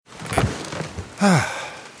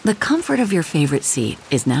The comfort of your favorite seat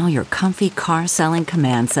is now your comfy car selling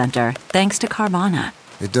command center, thanks to Carvana.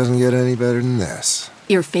 It doesn't get any better than this.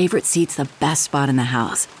 Your favorite seat's the best spot in the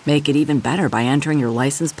house. Make it even better by entering your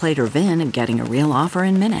license plate or VIN and getting a real offer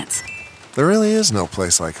in minutes. There really is no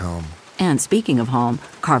place like home. And speaking of home,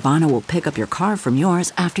 Carvana will pick up your car from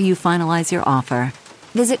yours after you finalize your offer.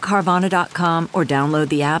 Visit Carvana.com or download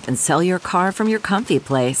the app and sell your car from your comfy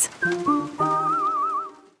place.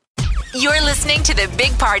 You're listening to the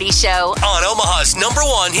Big Party Show on Omaha's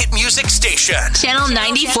 #1 hit music station, Channel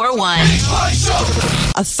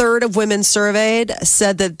 94.1. A third of women surveyed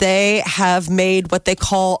said that they have made what they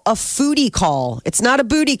call a foodie call. It's not a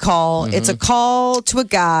booty call. It's a call to a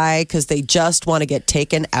guy because they just want to get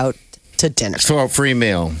taken out to dinner. For a free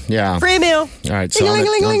meal, yeah. Free meal. All right, so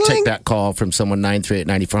I'll take that call from someone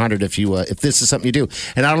 938-9400 if this is something you do.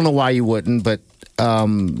 And I don't know why you wouldn't, but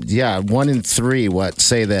 1 in 3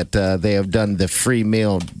 say that they have done the free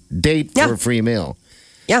meal date for a free meal.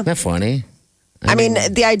 Yeah, isn't that funny? I mean,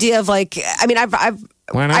 the idea of I've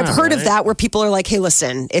heard of that where people are like, hey,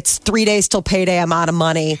 listen, it's 3 days till payday. I'm out of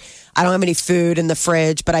money. I don't have any food in the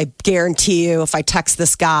fridge, but I guarantee you if I text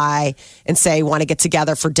this guy and say, want to get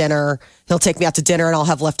together for dinner, he'll take me out to dinner and I'll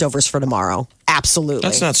have leftovers for tomorrow. Absolutely.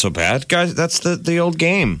 That's not so bad. Guys, that's the old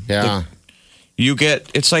game. Yeah.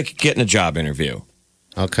 It's like getting a job interview.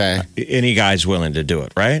 Okay. Any guy's willing to do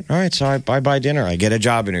it, right? All right, so I buy dinner. I get a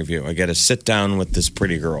job interview. I get to sit down with this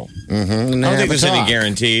pretty girl. Mm-hmm. I don't think there's any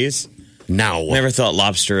guarantees. No. Never thought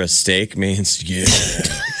lobster a steak means, yeah.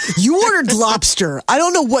 You ordered lobster. I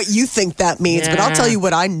don't know what you think that means, but I'll tell you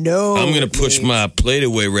what I know. I'm going to push my plate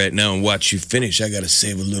away right now and watch you finish. I got to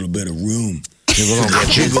save a little bit of room.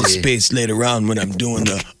 Jiggle space later on when I'm doing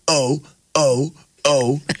the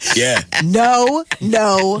yeah. No.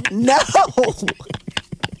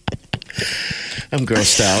 I'm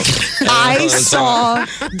grossed out. I saw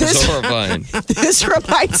this. Horrifying. This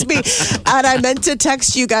reminds me, and I meant to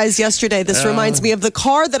text you guys yesterday. This reminds me of the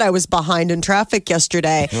car that I was behind in traffic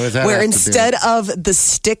yesterday, where instead of the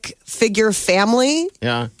stick figure family,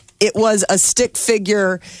 it was a stick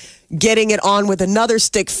figure getting it on with another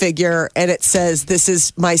stick figure, and it says, "This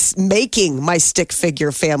is making my stick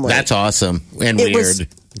figure family." That's awesome and weird.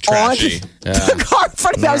 Trashy. The car in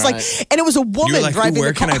front of me. I was like, and it was a woman driving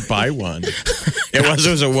where the car. can I buy one? It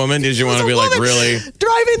was a woman. Did you want to be like, really?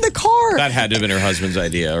 Driving the car. That had to have been her husband's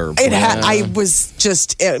idea. Or I was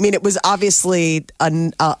just, I mean, it was obviously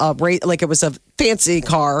it was a fancy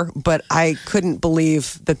car, but I couldn't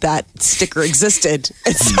believe that sticker existed.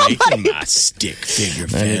 Making my stick figure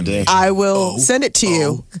family. I will send it to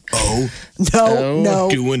you. No.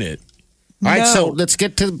 Doing it. All right, so let's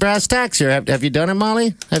get to the brass tacks here. Have you done it,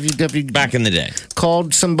 Molly? Have you back in the day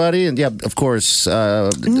called somebody? And yeah, of course.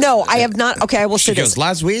 No, I have not. Okay, I will say this.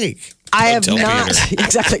 Last week. I have not.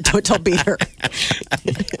 Exactly. Don't tell Peter.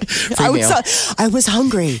 I was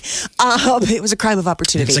hungry. It was a crime of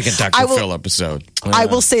opportunity. It's like a Dr. Phil episode. I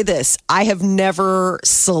will say this. I have never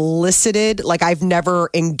solicited, I've never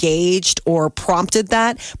engaged or prompted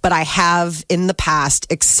that, but I have in the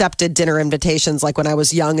past accepted dinner invitations, like when I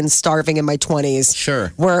was young and starving in my 20s.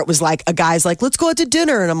 Sure. Where it was like, a guy's like, let's go out to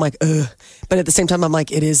dinner. And I'm like, ugh. But at the same time, I'm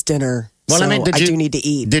like, it is dinner. Well, so I mean, I do need to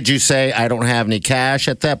eat. Did you say I don't have any cash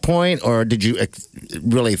at that point, or did you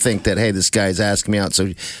really think that, hey, this guy's asking me out, so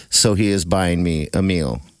he is buying me a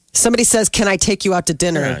meal? Somebody says, "Can I take you out to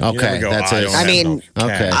dinner?" Yeah, okay, that's it. I mean,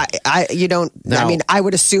 you don't. Now, I mean, I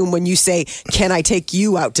would assume when you say, "Can I take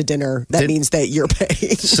you out to dinner?" that means that you're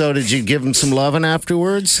paying. So, did you give him some loving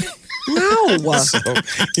afterwards? No.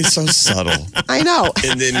 He's so subtle. I know.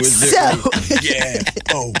 And then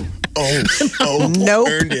Nope.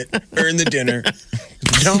 Earned it. Earned the dinner.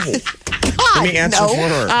 No. Let me answer for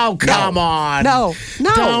her. Oh, come on. No.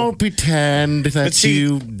 Don't pretend that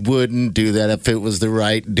you wouldn't do that if it was the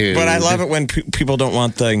right dude. But I love it when people don't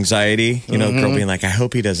want the anxiety. You know, girl being like, I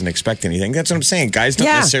hope he doesn't expect anything. That's what I'm saying. Guys don't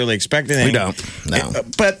necessarily expect anything. We don't. No.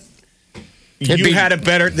 But had a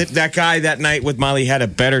better, that guy that night with Molly had a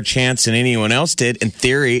better chance than anyone else did, in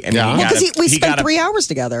theory. I mean, because we spent 3 hours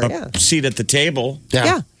together. A seat at the table.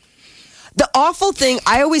 Yeah. The awful thing,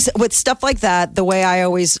 with stuff like that, the way I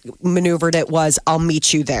always maneuvered it was, I'll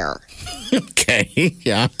meet you there. Okay,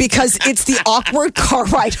 yeah. Because it's the awkward car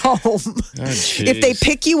ride home. If they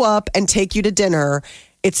pick you up and take you to dinner,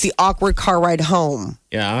 it's the awkward car ride home.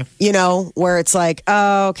 Yeah. You know, where it's like,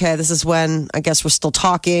 oh, okay, this is when I guess we're still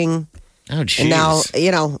talking. Oh, jeez. And now,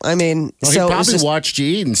 you know, I mean, well, so he probably watched you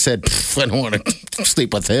eat and said, I don't want to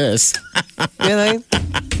sleep with this. Really?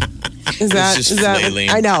 just flailing.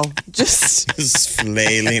 I know. Just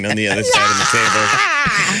flailing on the other side of the table.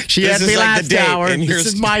 She had me last hour. This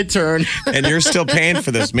is my turn. And you're still paying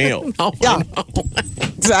for this meal. Yeah.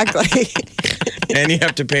 Exactly. And you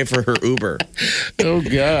have to pay for her Uber. Oh,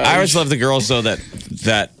 God. I always love the girls, though,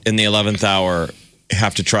 that in the 11th hour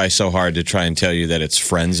have to try so hard to try and tell you that it's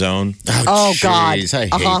friend zone. Oh, God. I hate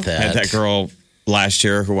that. I had that girl last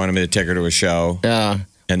year who wanted me to take her to a show. Yeah.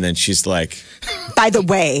 And then she's like, By the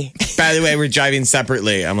way, we're driving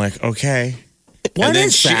separately. I'm like, okay. What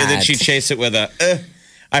is that? And then she chased it with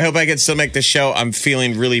I hope I can still make the show. I'm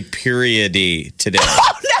feeling really periody today.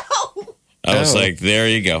 Oh, no. I was like, there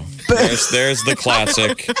you go. There's the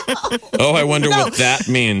classic. Oh, I wonder what that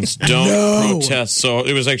means. Don't protest. So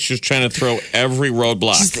it was like she was trying to throw every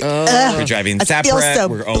roadblock. We're driving separate. So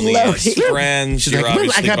we're only as friends. You're like,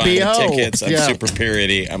 obviously buying tickets. I'm Yeah. super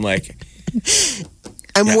periody. I'm like,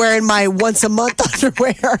 I'm wearing my once a month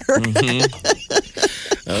underwear.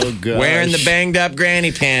 Oh, God. wearing the banged up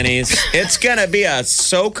granny panties. It's going to be a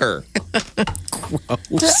soaker. All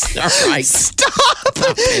right.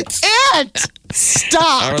 Stop it.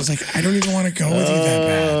 Stop. I was like, I don't even want to go with you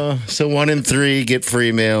that bad. So 1 in 3 get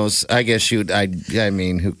free meals. I guess I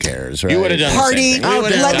mean, who cares, right? You would have done Party, the same thing. We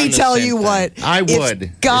would've let done me the tell same you thing. what. I would.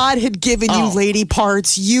 If God had given you lady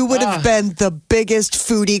parts, you would have been the biggest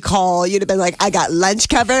foodie call. You'd have been like, I got lunch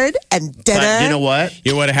covered and dinner. But you know what?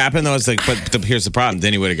 You know what happened though? It's like, here's the problem.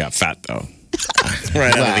 Then he would have got fat though,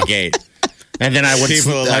 right out of the gate. And then I would.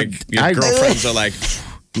 People are like, your girlfriends are like,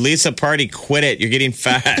 Lisa, party, quit it. You're getting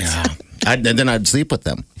fat. Yeah. And then I'd sleep with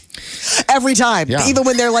them. Every time. Yeah. Even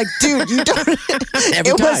when they're like, dude, you don't.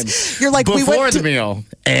 Every time. You're like, before we went the to, meal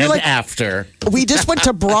and like- after. we just went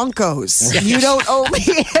to Broncos. You don't owe me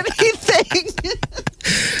anything.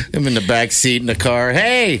 I'm in the back seat in the car.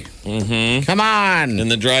 Hey, come on. In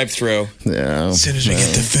the drive-through. Yeah. As soon as we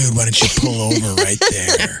get the food, why don't you pull over right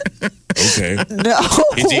there? Okay. No.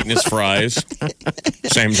 He's eating his fries.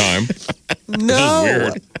 Same time. No. This is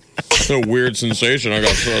weird. It's a weird sensation. I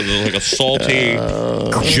got like a salty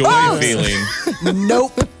joy feeling.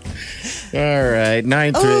 Nope. All right.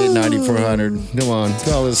 938-9400. Come on.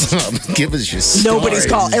 Call us up. Give us your stories. Nobody's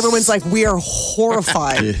called. Everyone's like, we are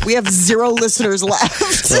horrified. We have 0 listeners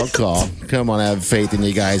left. Don't call. Come on. I have faith in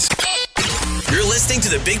you guys. You're listening to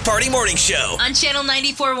the Big Party Morning Show On Channel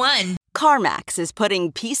 94.1. CarMax is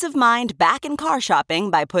putting peace of mind back in car shopping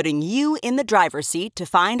by putting you in the driver's seat to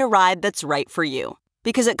find a ride that's right for you.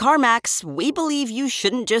 Because at CarMax, we believe you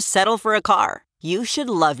shouldn't just settle for a car. You should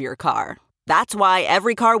love your car. That's why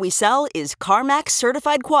every car we sell is CarMax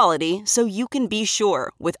certified quality, so you can be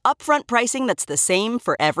sure with upfront pricing that's the same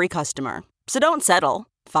for every customer. So don't settle.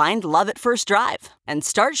 Find love at first drive and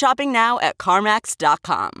start shopping now at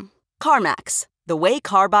CarMax.com. CarMax, the way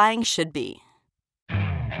car buying should be.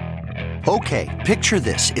 Okay, picture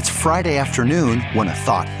this. It's Friday afternoon when a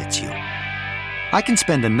thought hits you. I can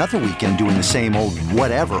spend another weekend doing the same old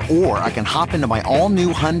whatever, or I can hop into my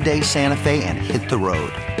all-new Hyundai Santa Fe and hit the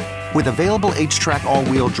road. With available H-Track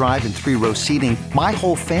all-wheel drive and 3-row seating, my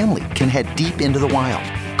whole family can head deep into the wild.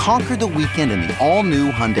 Conquer the weekend in the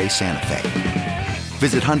all-new Hyundai Santa Fe.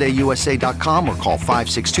 Visit HyundaiUSA.com or call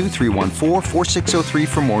 562-314-4603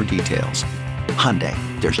 for more details. Hyundai,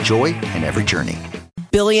 there's joy in every journey.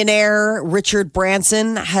 Billionaire Richard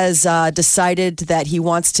Branson has decided that he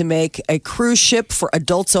wants to make a cruise ship for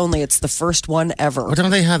adults only. It's the first one ever. Well,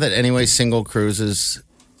 don't they have that anyway? Single cruises?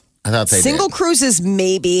 I thought they Single did. cruises,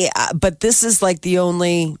 maybe, but this is like the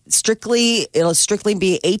only it'll strictly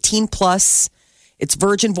be 18 plus. It's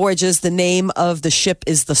Virgin Voyages. The name of the ship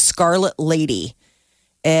is the Scarlet Lady.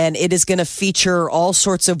 And it is going to feature all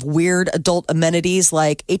sorts of weird adult amenities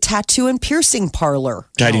like a tattoo and piercing parlor.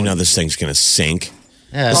 How do you know this thing's going to sink?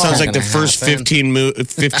 Yeah, It sounds like the gonna first happen.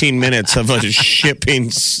 15 minutes of a ship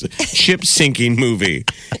sinking movie.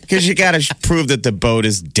 Because you got to prove that the boat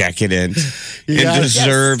is decadent Yes. and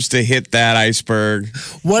deserves to hit that iceberg.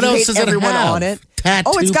 What You else hate does it everyone have? on it.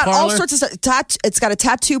 Tattoo It's got all parlor? sorts of stuff. It's got a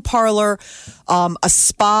tattoo parlor, a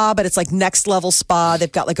spa, but it's like next level spa.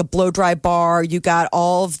 They've got like a blow dry bar. You got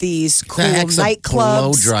all of these cool The heck's a nightclubs.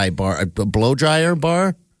 blow dry bar, a blow dryer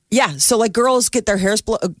bar. Yeah, so like girls get their hair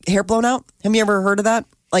blown out. Have you ever heard of that?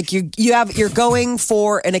 Like you're going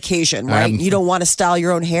for an occasion, right? You don't want to style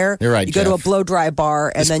your own hair. You're right, You go to a Jeff. blow dry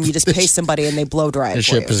bar and then you just pay somebody and they blow dry it The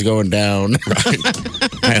for ship you. is going down.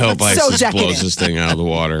 I hope ISIS decadent. blows this thing out of the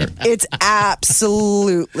water. It's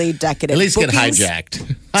absolutely decadent. At least get Bookings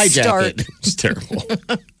hijacked. Hijack start- it. It's terrible.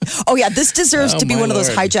 Oh yeah, this deserves Oh, to be my one of those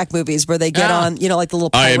Lord. hijack movies where they get Yeah. on, like the little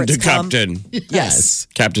I am pirates the come. captain. Yes.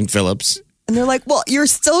 Captain Phillips. And they're like, well, we're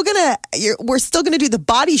still gonna do the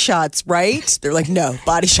body shots, right? They're like, no,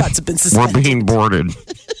 body shots have been suspended. We're being boarded.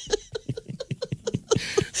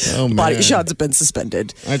 Body shots have been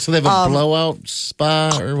suspended. All right, so they have a blowout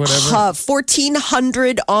spa or whatever?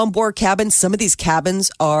 1,400 onboard cabins. Some of these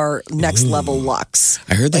cabins are next level luxe.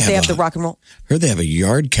 I heard they have the rock and roll. I heard they have a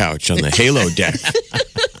yard couch on the Halo deck.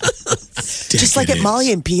 Just like at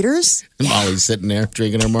Molly and Peter's. Molly's sitting there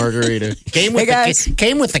drinking her margarita. Came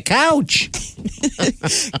with the couch.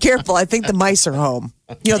 Careful, I think the mice are home.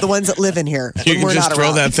 You know, the ones that live in here. You can just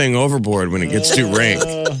throw that thing overboard when it gets too rain.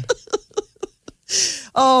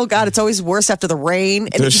 Oh, God, it's always worse after the rain.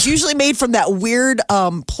 And it's usually made from that weird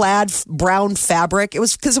plaid brown fabric. It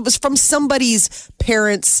was because it was from somebody's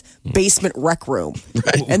parents' basement rec room.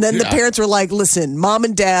 Right. And then the parents were like, listen, mom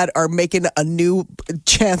and dad are making a new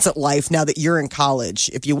chance at life now that you're in college.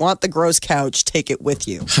 If you want the gross couch, take it with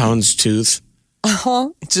you. Houndstooth.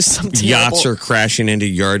 It's just some Yachts are crashing into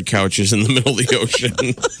yard couches in the middle of the ocean.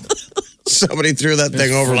 Somebody threw that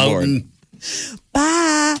thing overboard.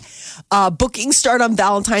 Bye. Bookings start on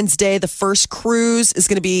Valentine's Day. The first cruise is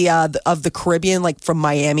going to be of the Caribbean, like from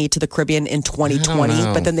Miami to the Caribbean in 2020.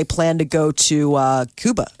 But then they plan to go to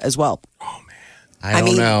Cuba as well. Oh, man. I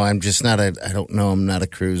don't know. I'm just not I don't know. I'm not a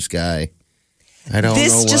cruise guy. I don't know why.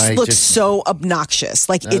 This just looks so obnoxious.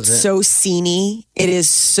 Like, it's so sceney. It is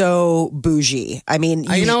so bougie. I mean,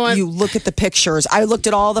 you look at the pictures. I looked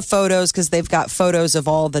at all the photos because they've got photos of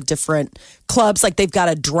all the different clubs. Like, they've got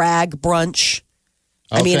a drag brunch.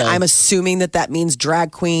 I mean, I'm assuming that means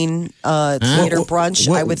drag queen theater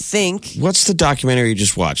brunch, I would think. What's the documentary you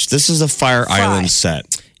just watched? This is a Fire Island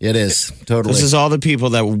set. It is, totally. This is all the people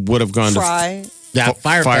that would have gone to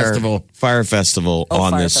Fire Festival. Fire Festival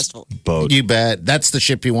on Fire this Festival. boat. You bet. That's the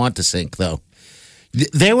ship you want to sink, though.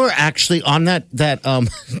 They were actually on that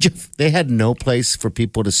they had no place for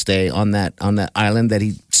people to stay on that island that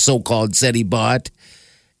he so-called said he bought.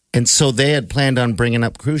 And so they had planned on bringing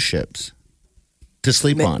up cruise ships to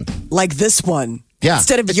sleep on, like this one. Yeah,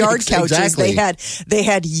 instead of yard couches, exactly. they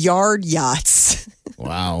had yard yachts.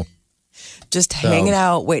 Wow, just hanging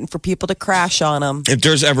out, waiting for people to crash on them. If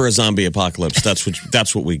there's ever a zombie apocalypse,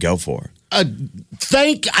 that's what we go for. I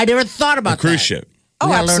never thought about a cruise ship.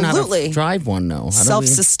 Oh, absolutely. Learn how to drive one, though.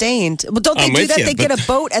 Self-sustained. Well, don't they do that? They get a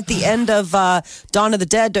boat at the end of Dawn of the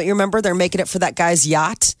Dead. Don't you remember? They're making it for that guy's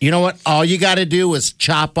yacht. You know what? All you got to do is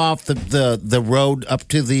chop off the road up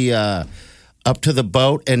to the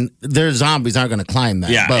boat, and their zombies aren't going to climb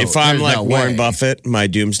that boat. If I'm like Warren Buffett, my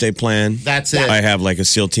doomsday plan, that's it. I have like a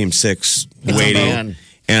SEAL Team 6 waiting,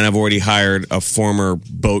 and I've already hired a former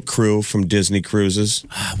boat crew from Disney Cruises.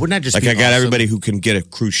 Wouldn't that just like be I got awesome? everybody who can get a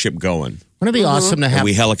cruise ship going. Wouldn't it be awesome to have? And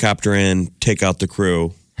we helicopter in, take out the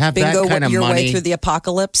crew. Have Bingo that kind of your money. way through the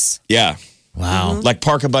apocalypse. Yeah. Wow. Like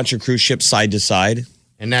park a bunch of cruise ships side to side.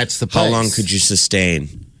 And that's the How place. long could you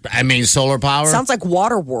sustain? I mean, solar power. Sounds like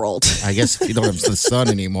Waterworld. I guess if you don't have the sun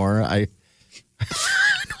anymore, I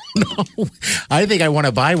don't know. I think I want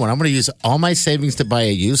to buy one. I'm going to use all my savings to buy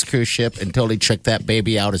a used cruise ship and totally trick that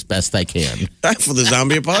baby out as best I can. For the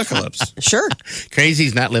zombie apocalypse. Sure.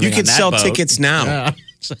 Crazy's not living You can on that sell boat. tickets now.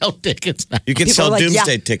 Sell tickets now. You can People sell are like,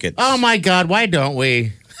 doomsday tickets. Oh, my God. Why don't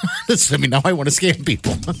we? Listen to me now. I want to scam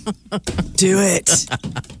people. Do it.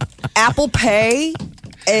 Apple Pay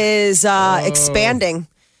is expanding.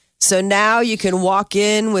 So now you can walk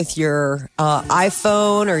in with your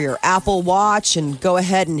iPhone or your Apple Watch and go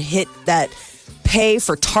ahead and hit that pay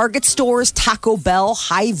for Target stores, Taco Bell,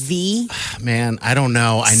 Hy-Vee. Man, I don't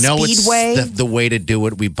know. I know Speedway. It's the way to do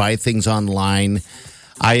it. We buy things online.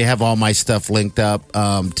 I have all my stuff linked up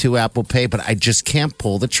to Apple Pay, but I just can't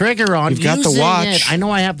pull the trigger on You've got the using watch. it. I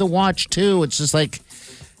know I have the watch, too. It's just like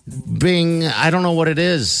I don't know what it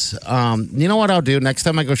is. You know what I'll do? Next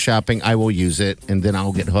time I go shopping, I will use it, and then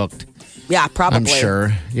I'll get hooked. Yeah, probably. I'm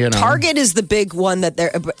sure. You know. Target is the big one that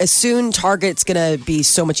soon Target's going to be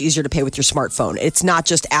so much easier to pay with your smartphone. It's not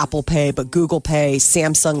just Apple Pay, but Google Pay,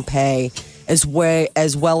 Samsung Pay, as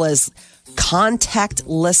well as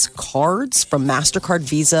contactless cards from MasterCard,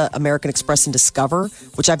 Visa, American Express, and Discover,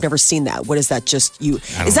 which I've never seen that. What is that? Just you?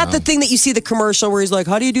 Is that the thing that you see the commercial where he's like,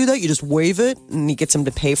 how do you do that? You just wave it and he gets him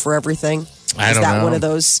to pay for everything. Is that one of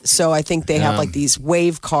those? So I think they have like these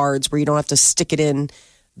wave cards where you don't have to stick it in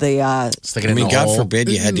the God forbid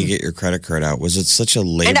you had to get your credit card out. Was it such a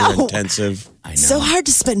labor-intensive? I know. So hard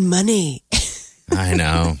to spend money. I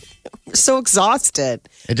know. We're so exhausted.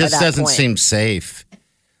 It just doesn't seem safe.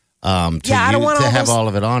 I don't want to have all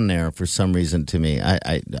of it on there for some reason. To me,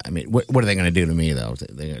 I mean, what are they going to do to me though?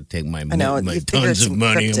 They're going to take my tons of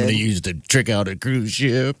money I'm going to use to trick out a cruise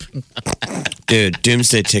ship. Dude,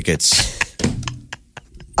 doomsday tickets.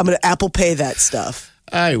 I'm going to Apple Pay that stuff.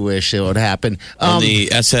 I wish it would happen. And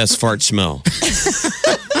the SS fart smell.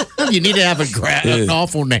 You need to have an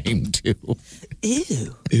awful name, too.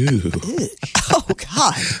 Ew. Ew. Oh,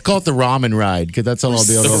 God. Call it the ramen ride, because that's all I'll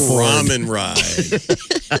be able to afford. Ramen ride.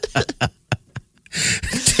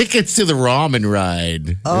 Tickets to the ramen ride.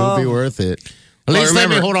 It'll be worth it. At least let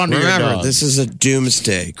me hold on to your dog. This is a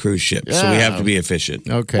doomsday cruise ship, so we have to be efficient.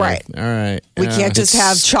 Okay. Right. All right. We can't just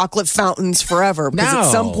have chocolate fountains forever because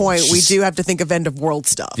at some point we do have to think of end of world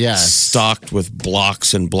stuff. Yes. Stocked with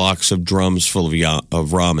blocks and blocks of drums full of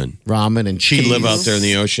ramen. Ramen and cheese. You could live out there in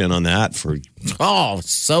the ocean on that for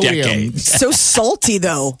sodium. decades. So salty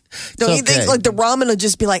though. Don't you think like the ramen will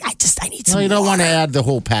just be like, I need some No, you don't water. want to add the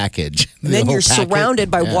whole package. And then you're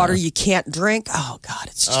surrounded by water you can't drink. Oh God,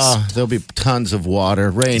 it's just there'll be tons of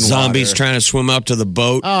water, Zombies water. trying to swim up to the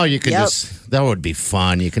boat. Oh, you could that would be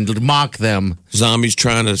fun. You can mock them. Zombies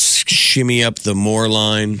trying to shimmy up the moor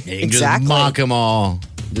line. You can just mock them all.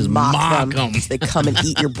 Just mock them. They come and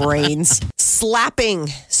eat your brains.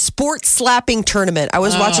 Sports slapping tournament. I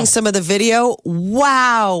was watching some of the video.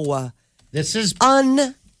 Wow. This is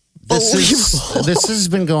unbelievable. This has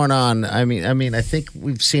been going on. I mean, I think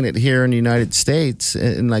we've seen it here in the United States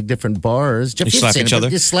in like different bars. You slap each other.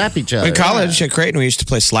 You slap each other. In college at Creighton, we used to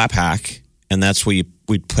play slap hack, and that's where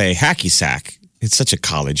we'd play hacky sack. It's such a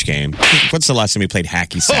college game. What's the last time we played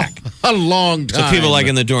hacky sack? A long time. So people like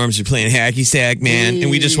in the dorms are playing hacky sack, man,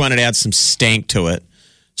 and we just wanted to add some stank to it.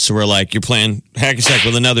 So we're like, you're playing hacky sack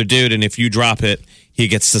with another dude, and if you drop it, he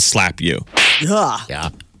gets to slap you. Yeah.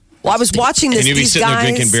 Well, I was watching this. And you'd be sitting there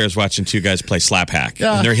drinking beers watching two guys play slap hack.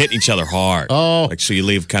 Yeah. And they're hitting each other hard. Oh. Like, so you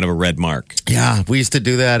leave kind of a red mark. Yeah, we used to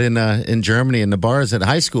do that in Germany in the bars at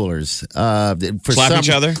high schoolers. Slap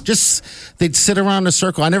each other? Just, they'd sit around in a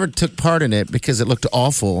circle. I never took part in it because it looked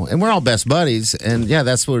awful. And we're all best buddies. And yeah,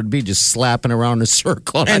 that's what it would be, just slapping around in a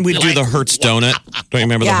circle. And we'd do the Hertz donut. Don't you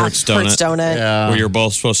remember the Hertz donut? Hertz donut. Yeah. Where you're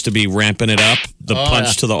both supposed to be ramping it up, the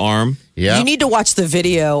punch to the arm. Yeah. You need to watch the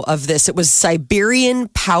video of this. It was Siberian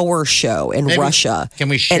Power Show in Russia. Can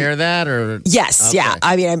we share that or? Yes, Okay. yeah.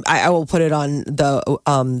 I mean, I will put it on the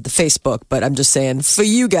Facebook, but I'm just saying for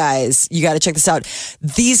you guys, you got to check this out.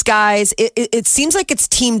 These guys, it seems like it's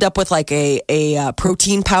teamed up with like a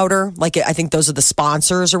protein powder. Like I think those are the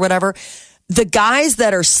sponsors or whatever. The guys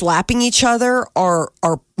that are slapping each other are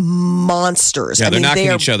monsters. Yeah, they're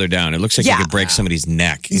knocking each other down. It looks like you could break somebody's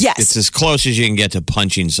neck. Yes. It's as close as you can get to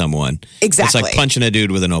punching someone. Exactly. It's like punching a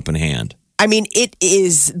dude with an open hand. I mean, it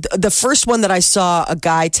is the first one that I saw. A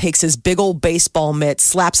guy takes his big old baseball mitt,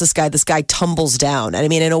 slaps this guy tumbles down. And I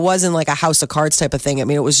mean, and it wasn't like a House of Cards type of thing. I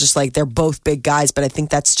mean, it was just like they're both big guys, but I think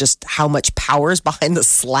that's just how much power is behind the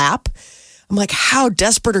slap. I'm like, how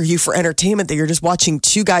desperate are you for entertainment that you're just watching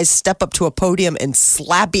two guys step up to a podium and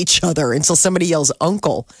slap each other until somebody yells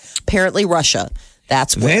uncle? Apparently Russia.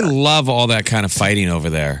 That's where. They love all that kind of fighting over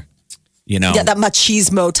there. You know? Yeah, that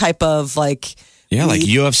machismo type of like. Yeah, like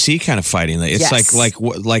UFC kind of fighting. It's Yes.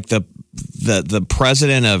 like the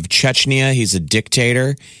president of Chechnya, he's a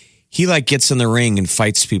dictator. He like gets in the ring and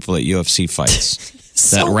fights people at UFC fights.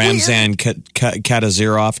 So that Ramzan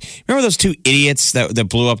Kadyrov. Remember those two idiots that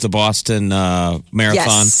blew up the Boston Marathon?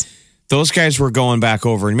 Yes. Those guys were going back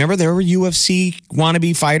over. Remember, they were UFC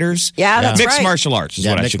wannabe fighters? Yeah, that's Mixed right. martial arts is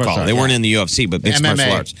what I mixed should call it. martial They arts, weren't in the UFC, but mixed MMA.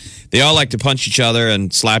 martial arts. They all like to punch each other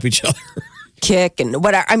and slap each other. Kick and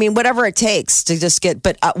whatever. I mean, whatever it takes to just get.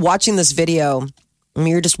 But watching this video, I mean,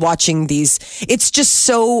 you're just watching these. It's just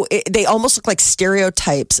so. They almost look like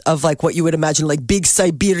stereotypes of like what you would imagine, like big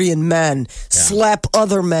Siberian men slap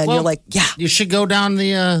other men. Well, you're like, yeah. You should go down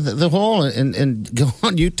the hole and go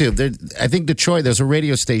on YouTube. I think Detroit, there's a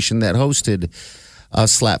radio station that hosted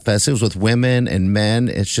Slapfest. It was with women and men.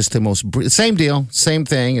 It's just the most same deal, same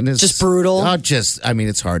thing, and it's Just brutal. I mean,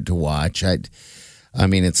 it's hard to watch. I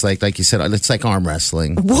mean, it's like you said, it's like arm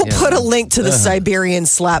wrestling. We'll put a link to the Siberian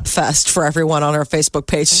Slap Fest for everyone on our Facebook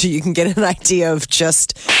page so you can get an idea of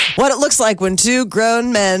just what it looks like when two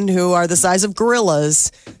grown men who are the size of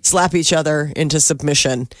gorillas slap each other into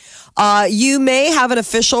submission. You may have an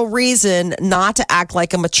official reason not to act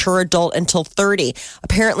like a mature adult until 30.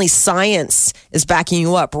 Apparently, science is backing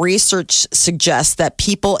you up. Research suggests that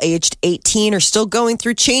people aged 18 are still going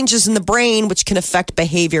through changes in the brain, which can affect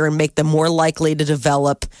behavior and make them more likely to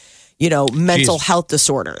develop, mental health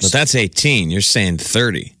disorders. But that's 18. You're saying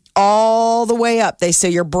 30. All the way up. They say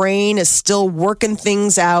your brain is still working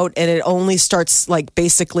things out and it only starts like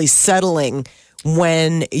basically settling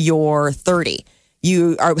when you're 30.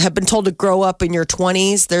 You have been told to grow up in your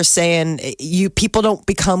 20s. They're saying people don't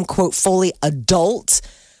become, quote, fully adult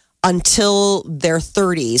until their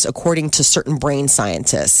 30s, according to certain brain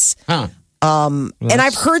scientists. Huh. And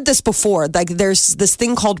I've heard this before. Like, there's this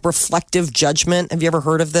thing called reflective judgment. Have you ever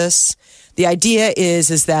heard of this? The idea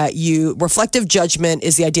is that reflective judgment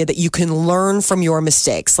is the idea that you can learn from your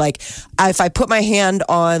mistakes. Like, if I put my hand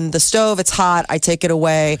on the stove, it's hot, I take it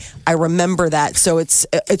away, I remember that. So it's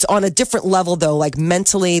on a different level, though, like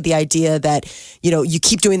mentally, the idea that, you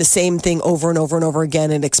keep doing the same thing over and over and over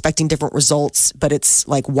again and expecting different results. But it's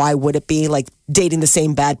like, why would it be? Like dating the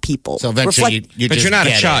same bad people. So eventually but you're not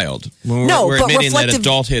a child. We're admitting that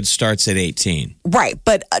adulthood starts at 18. Right.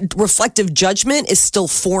 But reflective judgment is still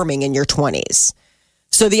forming in your 20s.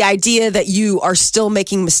 So the idea that you are still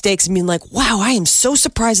making mistakes and being like, wow, I am so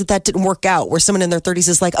surprised that didn't work out. Where someone in their 30s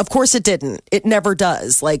is like, of course it didn't. It never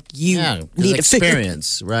does. Like, you need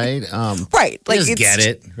experience, right? Right. Like, just get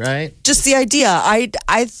it, right? Just the idea.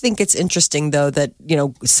 I think it's interesting, though, that,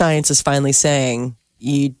 science is finally saying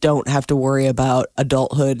you don't have to worry about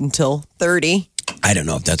adulthood until 30. I don't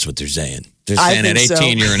know if that's what they're saying. They're saying at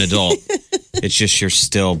 18 you're an adult. It's just you're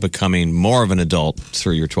still becoming more of an adult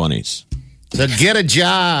through your 20s. So get a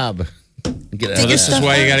job. This is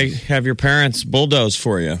why you got to have your parents bulldoze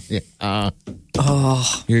for you. Yeah.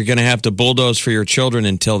 You're going to have to bulldoze for your children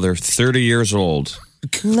until they're 30 years old.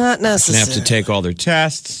 Not necessary. You have to take all their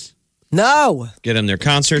tests. No. Get them their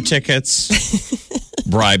concert tickets.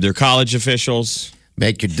 Bribe their college officials.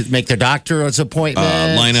 Make their doctor's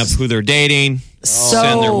appointment. Line up who they're dating.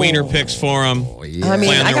 Send their wiener pics for them.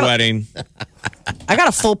 Plan their wedding. I got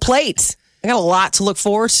a full plate. I got a lot to look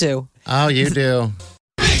forward to. Oh, you do.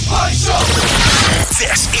 Big Party Show.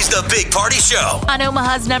 This is the Big Party Show on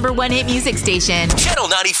Omaha's #1 hit music station, Channel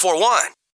 94.1.